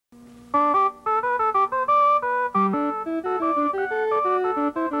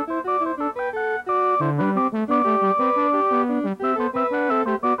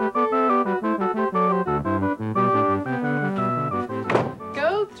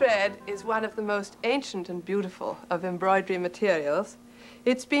thread is one of the most ancient and beautiful of embroidery materials.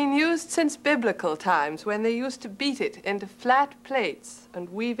 It's been used since biblical times, when they used to beat it into flat plates and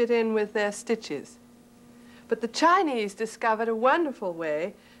weave it in with their stitches. But the Chinese discovered a wonderful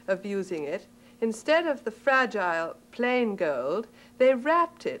way of using it. Instead of the fragile plain gold, they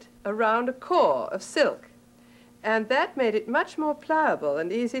wrapped it around a core of silk, and that made it much more pliable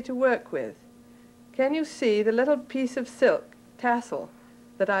and easy to work with. Can you see the little piece of silk tassel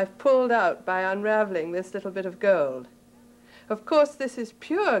that I've pulled out by unraveling this little bit of gold? Of course, this is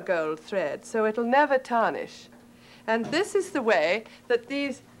pure gold thread, so it'll never tarnish. And this is the way that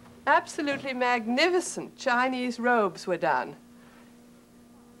these absolutely magnificent Chinese robes were done.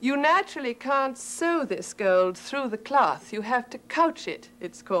 You naturally can't sew this gold through the cloth. You have to couch it,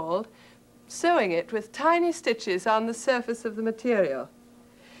 it's called, sewing it with tiny stitches on the surface of the material.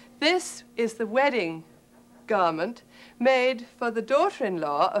 This is the wedding garment made for the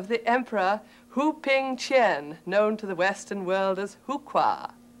daughter-in-law of the Emperor Hu Ping Qian, known to the Western world as Hu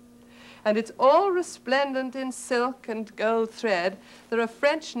Qua. And it's all resplendent in silk and gold thread. There are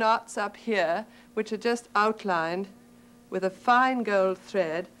French knots up here, which are just outlined with a fine gold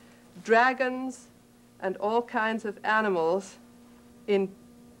thread, dragons and all kinds of animals in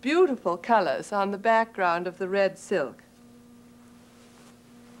beautiful colors on the background of the red silk.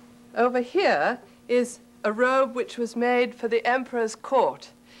 Over here is a robe which was made for the emperor's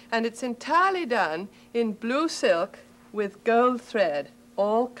court, and it's entirely done in blue silk with gold thread,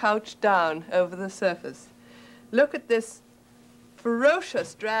 all couched down over the surface. Look at this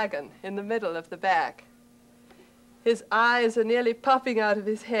ferocious dragon in the middle of the back. His eyes are nearly popping out of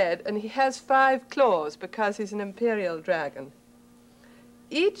his head, and he has 5 claws because he's an imperial dragon.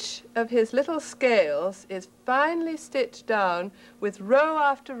 Each of his little scales is finely stitched down with row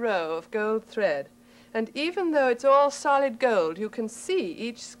after row of gold thread. And even though it's all solid gold, you can see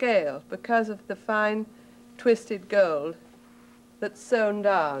each scale because of the fine twisted gold that's sewn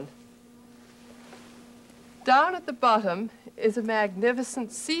down. Down at the bottom is a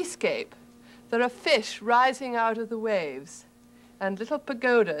magnificent seascape. There are fish rising out of the waves and little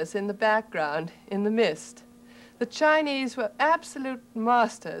pagodas in the background in the mist. The Chinese were absolute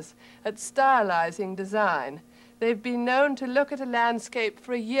masters at stylizing design. They've been known to look at a landscape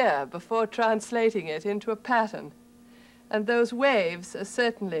for a year before translating it into a pattern. And those waves are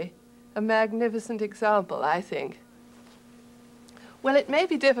certainly a magnificent example, I think. Well, it may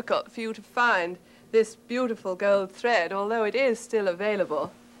be difficult for you to find this beautiful gold thread, although it is still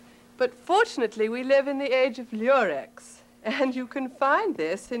available. But fortunately, we live in the age of lurex, and you can find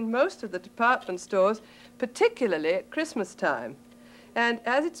this in most of the department stores, particularly at Christmas time. And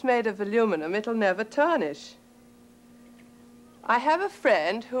as it's made of aluminum, it'll never tarnish. I have a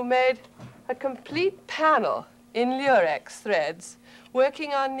friend who made a complete panel in lurex threads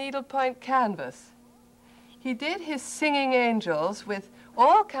working on needlepoint canvas. He did his singing angels with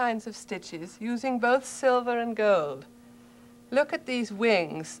all kinds of stitches using both silver and gold. Look at these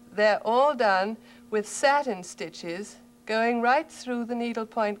wings. They're all done with satin stitches going right through the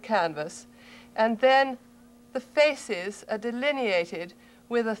needlepoint canvas, and then the faces are delineated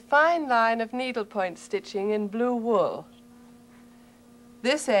with a fine line of needlepoint stitching in blue wool.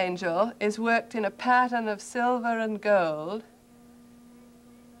 This angel is worked in a pattern of silver and gold,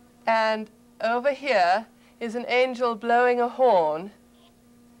 and over here is an angel blowing a horn.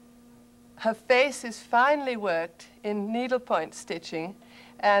 Her face is finely worked in needlepoint stitching,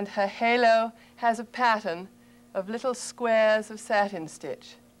 and her halo has a pattern of little squares of satin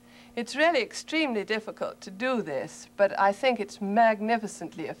stitch. It's really extremely difficult to do this, but I think it's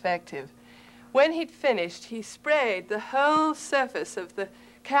magnificently effective. When he'd finished, he sprayed the whole surface of the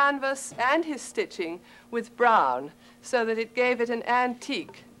canvas and his stitching with brown so that it gave it an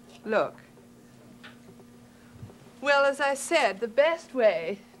antique look. Well, as I said, the best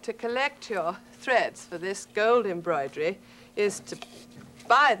way to collect your threads for this gold embroidery is to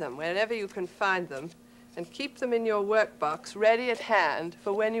buy them wherever you can find them and keep them in your workbox ready at hand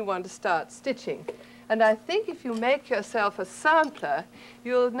for when you want to start stitching. And I think if you make yourself a sampler,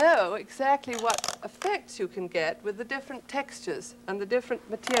 you'll know exactly what effects you can get with the different textures and the different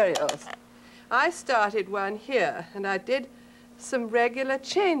materials. I started one here, and I did some regular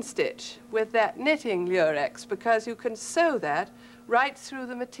chain stitch with that knitting lurex because you can sew that right through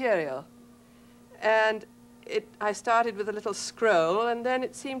the material. And I started with a little scroll, and then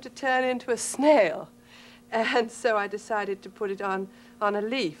it seemed to turn into a snail. And so I decided to put it on a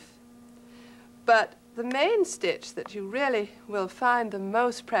leaf. But the main stitch that you really will find the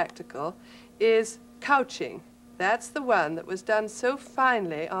most practical is couching. That's the one that was done so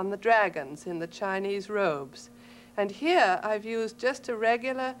finely on the dragons in the Chinese robes. And here I've used just a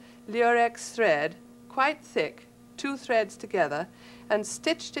regular lurex thread, quite thick, 2 threads together, and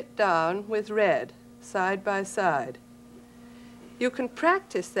stitched it down with red, side by side. You can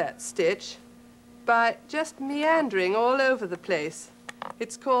practice that stitch by just meandering all over the place.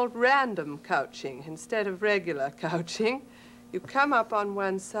 It's called random couching instead of regular couching. You come up on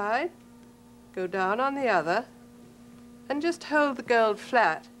one side, go down on the other, and just hold the gold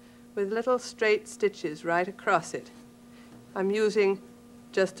flat with little straight stitches right across it. I'm using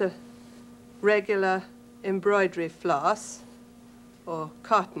just a regular embroidery floss or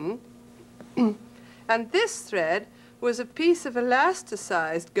cotton. And this thread was a piece of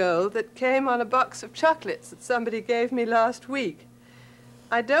elasticized gold that came on a box of chocolates that somebody gave me last week.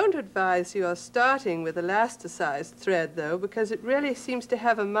 I don't advise you starting with elasticized thread, though, because it really seems to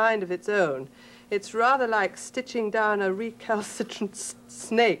have a mind of its own. It's rather like stitching down a recalcitrant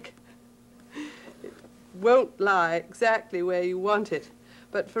snake. It won't lie exactly where you want it,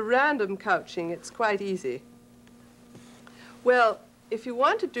 but for random couching, it's quite easy. Well, if you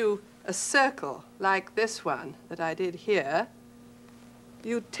want to do a circle like this one that I did here,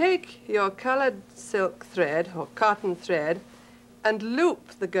 you take your colored silk thread or cotton thread and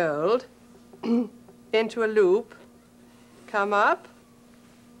loop the gold into a loop, come up,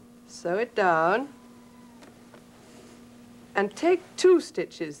 sew it down, and take 2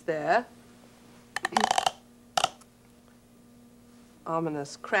 stitches there.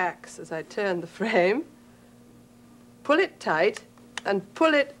 Ominous cracks as I turn the frame. Pull it tight and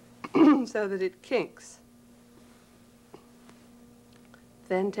pull it so that it kinks.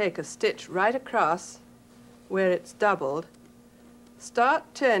 Then take a stitch right across where it's doubled. Start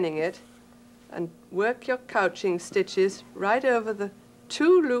turning it and work your couching stitches right over the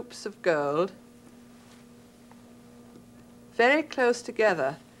 2 loops of gold, very close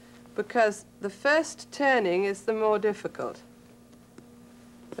together, because the first turning is the more difficult.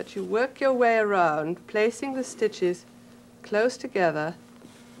 But you work your way around, placing the stitches close together,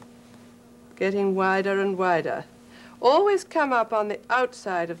 getting wider and wider. Always come up on the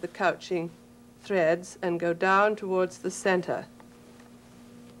outside of the couching threads and go down towards the center.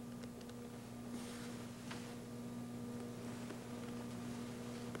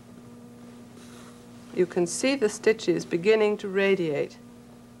 You can see the stitches beginning to radiate.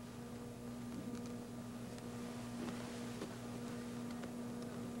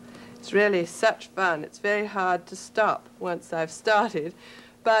 It's really such fun. It's very hard to stop once I've started,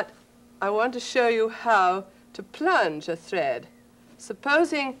 but I want to show you how to plunge a thread.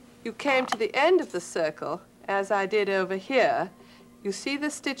 Supposing you came to the end of the circle, as I did over here, you see the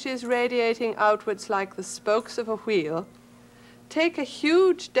stitches radiating outwards like the spokes of a wheel. Take a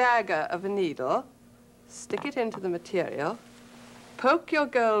huge dagger of a needle, stick it into the material, poke your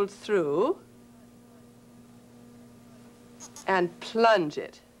gold through, and plunge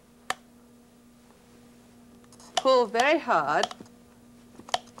it. Pull very hard.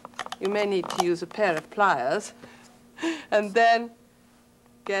 You may need to use a pair of pliers, and then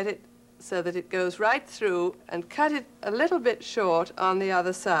get it so that it goes right through and cut it a little bit short on the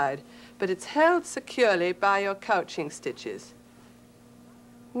other side, but it's held securely by your couching stitches.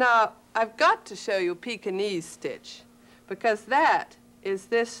 Now, I've got to show you Pekinese stitch, because that is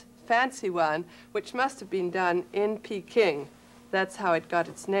this fancy one, which must have been done in Peking. That's how it got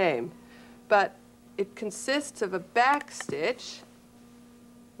its name. But it consists of a back stitch,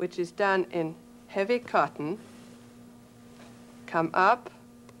 which is done in heavy cotton, come up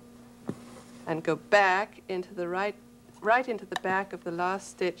and go back into the right into the back of the last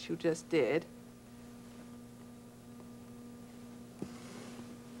stitch you just did,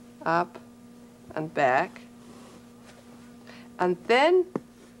 up and back, and then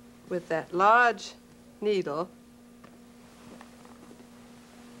with that large needle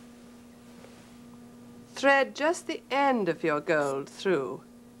thread just the end of your gold through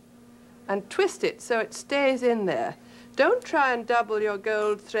and twist it so it stays in there. Don't try and double your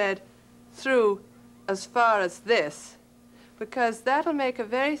gold thread through as far as this, because that'll make a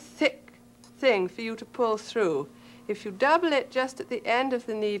very thick thing for you to pull through. If you double it just at the end of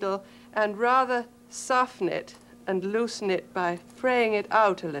the needle and rather soften it and loosen it by fraying it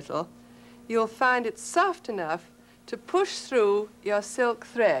out a little, you'll find it soft enough to push through your silk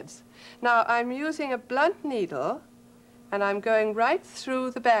threads. Now, I'm using a blunt needle, and I'm going right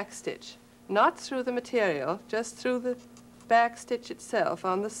through the back stitch, not through the material, just through the back stitch itself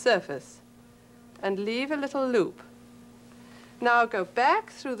on the surface, and leave a little loop. Now go back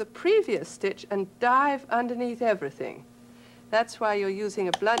through the previous stitch and dive underneath everything. That's why you're using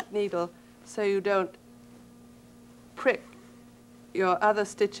a blunt needle, so you don't prick your other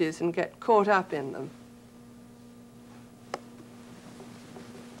stitches and get caught up in them.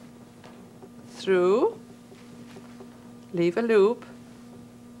 through, leave a loop,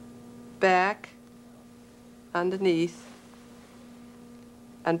 back, underneath,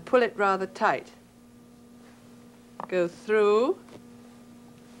 and pull it rather tight. Go through,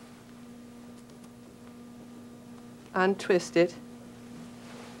 untwist it,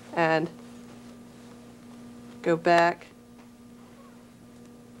 and go back,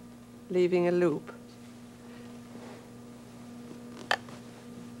 leaving a loop.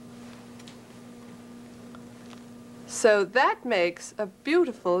 So that makes a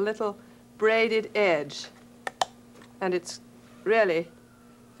beautiful little braided edge, and it's really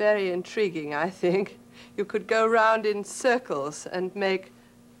very intriguing, I think. You could go round in circles and make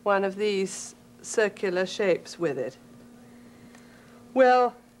one of these circular shapes with it.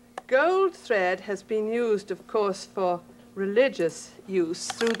 Well, gold thread has been used, of course, for religious use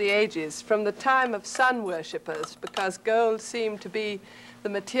through the ages, from the time of sun worshippers, because gold seemed to be the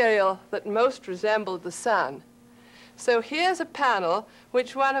material that most resembled the sun. So here's a panel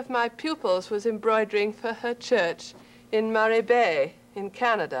which one of my pupils was embroidering for her church in Murray Bay in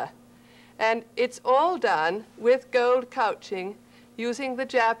Canada. And it's all done with gold couching, using the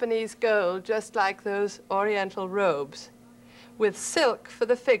Japanese gold just like those oriental robes, with silk for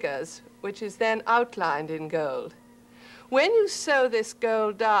the figures, which is then outlined in gold. When you sew this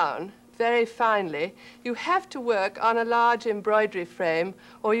gold down very finely, you have to work on a large embroidery frame,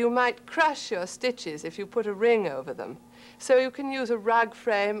 or you might crush your stitches if you put a ring over them. So you can use a rug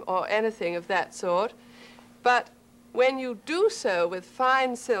frame or anything of that sort. But when you do so with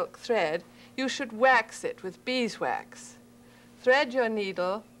fine silk thread, you should wax it with beeswax. Thread your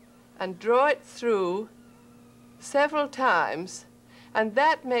needle and draw it through several times, and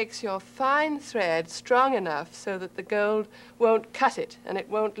that makes your fine thread strong enough so that the gold won't cut it and it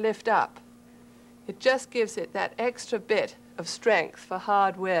won't lift up. It just gives it that extra bit of strength for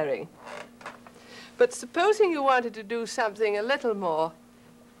hard wearing. But supposing you wanted to do something a little more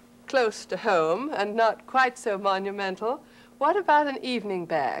close to home and not quite so monumental, what about an evening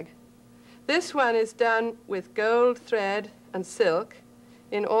bag? This one is done with gold thread and silk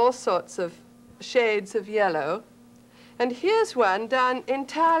in all sorts of shades of yellow. And here's one done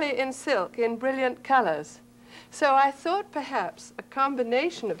entirely in silk in brilliant colors. So I thought perhaps a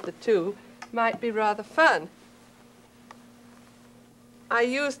combination of the two might be rather fun. I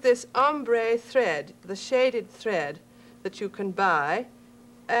used this ombre thread, the shaded thread that you can buy,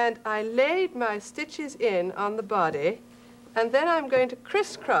 and I laid my stitches in on the body, and then I'm going to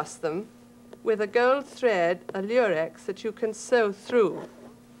crisscross them with a gold thread, a lurex, that you can sew through.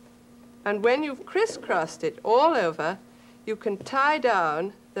 And when you've crisscrossed it all over, you can tie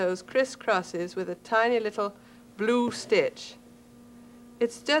down those crisscrosses with a tiny little blue stitch.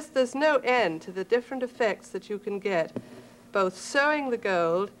 It's just, there's no end to the different effects that you can get, both sewing the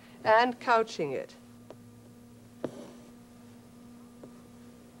gold and couching it.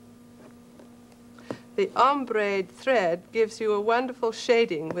 The ombre thread gives you a wonderful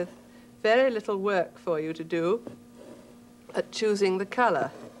shading with very little work for you to do at choosing the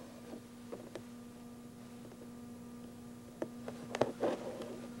color.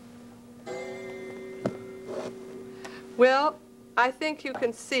 Well, I think you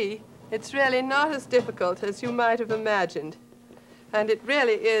can see it's really not as difficult as you might have imagined. And it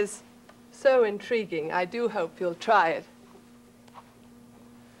really is so intriguing. I do hope you'll try it.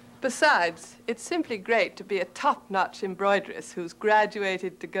 Besides, it's simply great to be a top-notch embroideress who's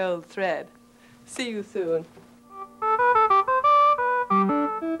graduated to gold thread. See you soon.